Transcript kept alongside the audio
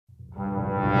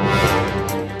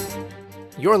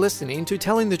You're listening to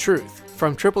Telling the Truth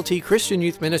from Triple T Christian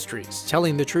Youth Ministries,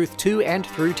 telling the truth to and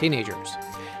through teenagers.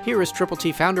 Here is Triple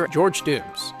T founder George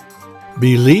Dooms.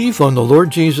 Believe on the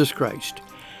Lord Jesus Christ,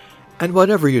 and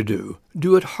whatever you do,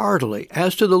 do it heartily,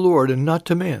 as to the Lord and not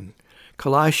to men.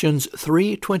 Colossians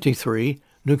 3:23,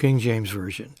 New King James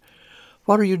Version.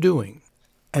 What are you doing?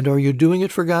 And are you doing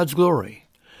it for God's glory?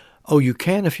 Oh, you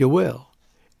can if you will.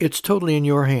 It's totally in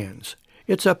your hands.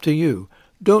 It's up to you.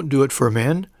 Don't do it for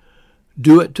men.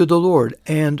 Do it to the Lord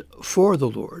and for the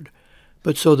Lord,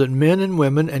 but so that men and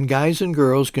women and guys and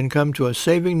girls can come to a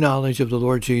saving knowledge of the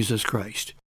Lord Jesus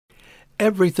Christ.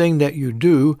 Everything that you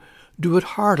do, do it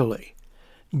heartily.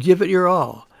 Give it your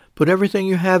all. Put everything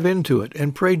you have into it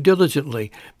and pray diligently,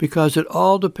 because it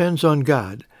all depends on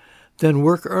God. Then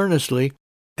work earnestly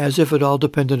as if it all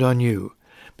depended on you,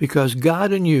 because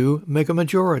God and you make a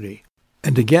majority.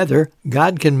 And together,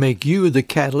 God can make you the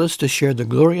catalyst to share the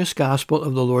glorious gospel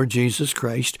of the Lord Jesus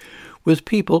Christ with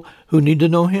people who need to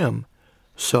know Him.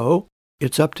 So,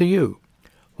 it's up to you.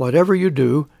 Whatever you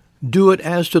do it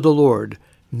as to the Lord,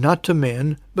 not to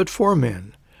men, but for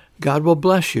men. God will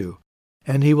bless you,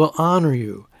 and He will honor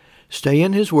you. Stay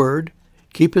in His Word,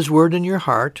 keep His Word in your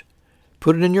heart,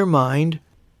 put it in your mind,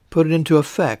 put it into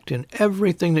effect in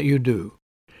everything that you do.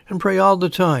 And pray all the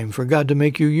time for God to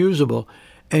make you usable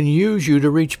and use you to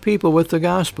reach people with the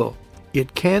gospel.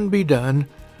 It can be done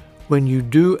when you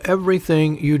do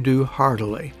everything you do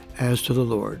heartily, as to the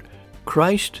Lord.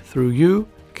 Christ, through you,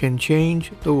 can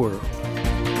change the world.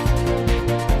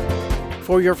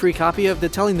 For your free copy of the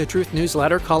Telling the Truth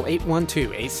newsletter, call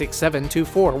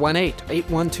 812-867-2418,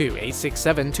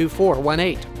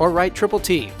 812-867-2418, or write Triple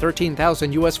T,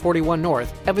 13,000 U.S. 41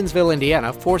 North, Evansville,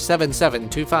 Indiana,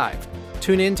 47725.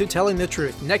 Tune in to Telling the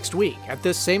Truth next week at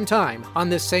this same time on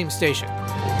this same station.